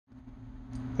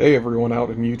Hey everyone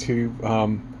out in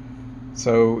YouTube.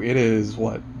 So it is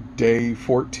what, day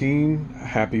 14?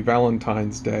 Happy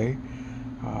Valentine's Day.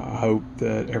 I hope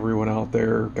that everyone out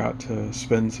there got to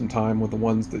spend some time with the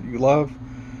ones that you love.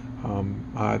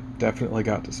 I definitely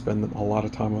got to spend a lot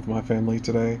of time with my family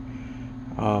today.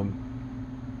 Um,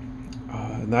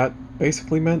 and that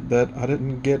basically meant that I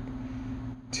didn't get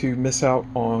to miss out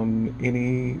on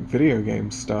any video game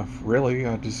stuff, really.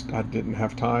 I didn't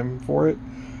have time for it.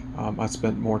 I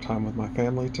spent more time with my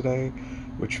family today,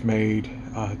 which made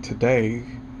today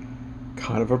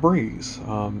kind of a breeze.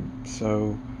 Uh,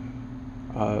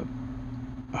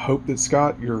 I hope that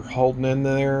Scott, you're holding in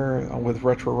there with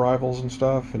retro rivals and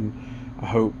stuff, and I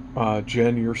hope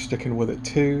Jen, you're sticking with it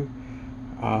too.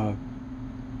 Uh,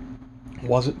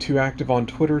 wasn't too active on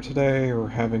Twitter today or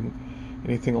having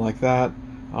anything like that.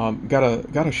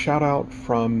 Got a shout out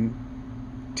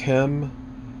from Tim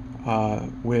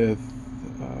with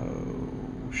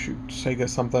shoot, Sega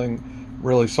something.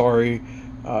 Really sorry.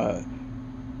 Uh,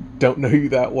 don't know you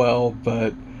that well,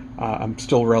 but I'm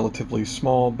still relatively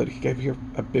small. But he gave you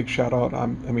a big shout out. I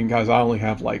mean, guys, I only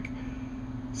have like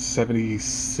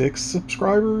 76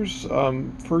 subscribers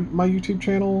for my YouTube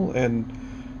channel, and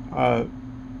uh,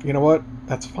 you know what?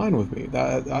 That's fine with me.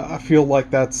 I feel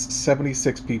like that's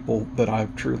 76 people that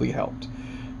I've truly helped,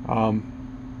 um,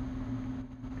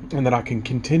 and that I can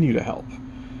continue to help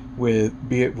with,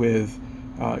 be it with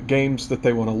games that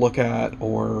they want to look at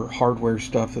or hardware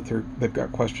stuff that they've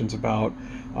got questions about.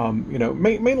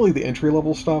 Mainly the entry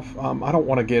level stuff. I don't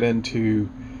want to get into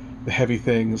the heavy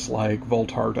things like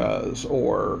Voltar does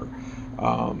or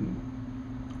um,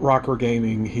 Rocker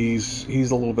Gaming.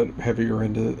 He's a little bit heavier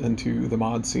into the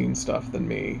mod scene stuff than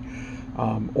me.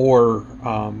 Or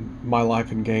My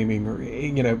Life in Gaming,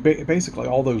 or basically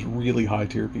all those really high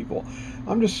tier people.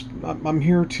 I'm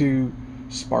here to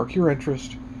spark your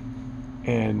interest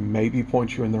and maybe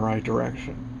point you in the right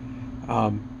direction.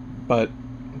 Um, but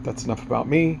that's enough about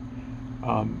me.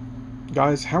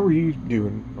 Guys, how are you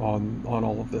doing on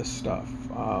all of this stuff?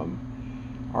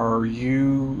 Are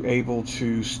you able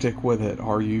to stick with it?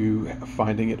 Are you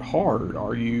finding it hard?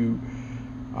 Are you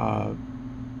uh,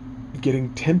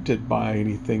 getting tempted by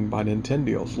anything by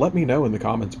Nintendo's? Let me know in the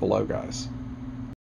comments below, guys.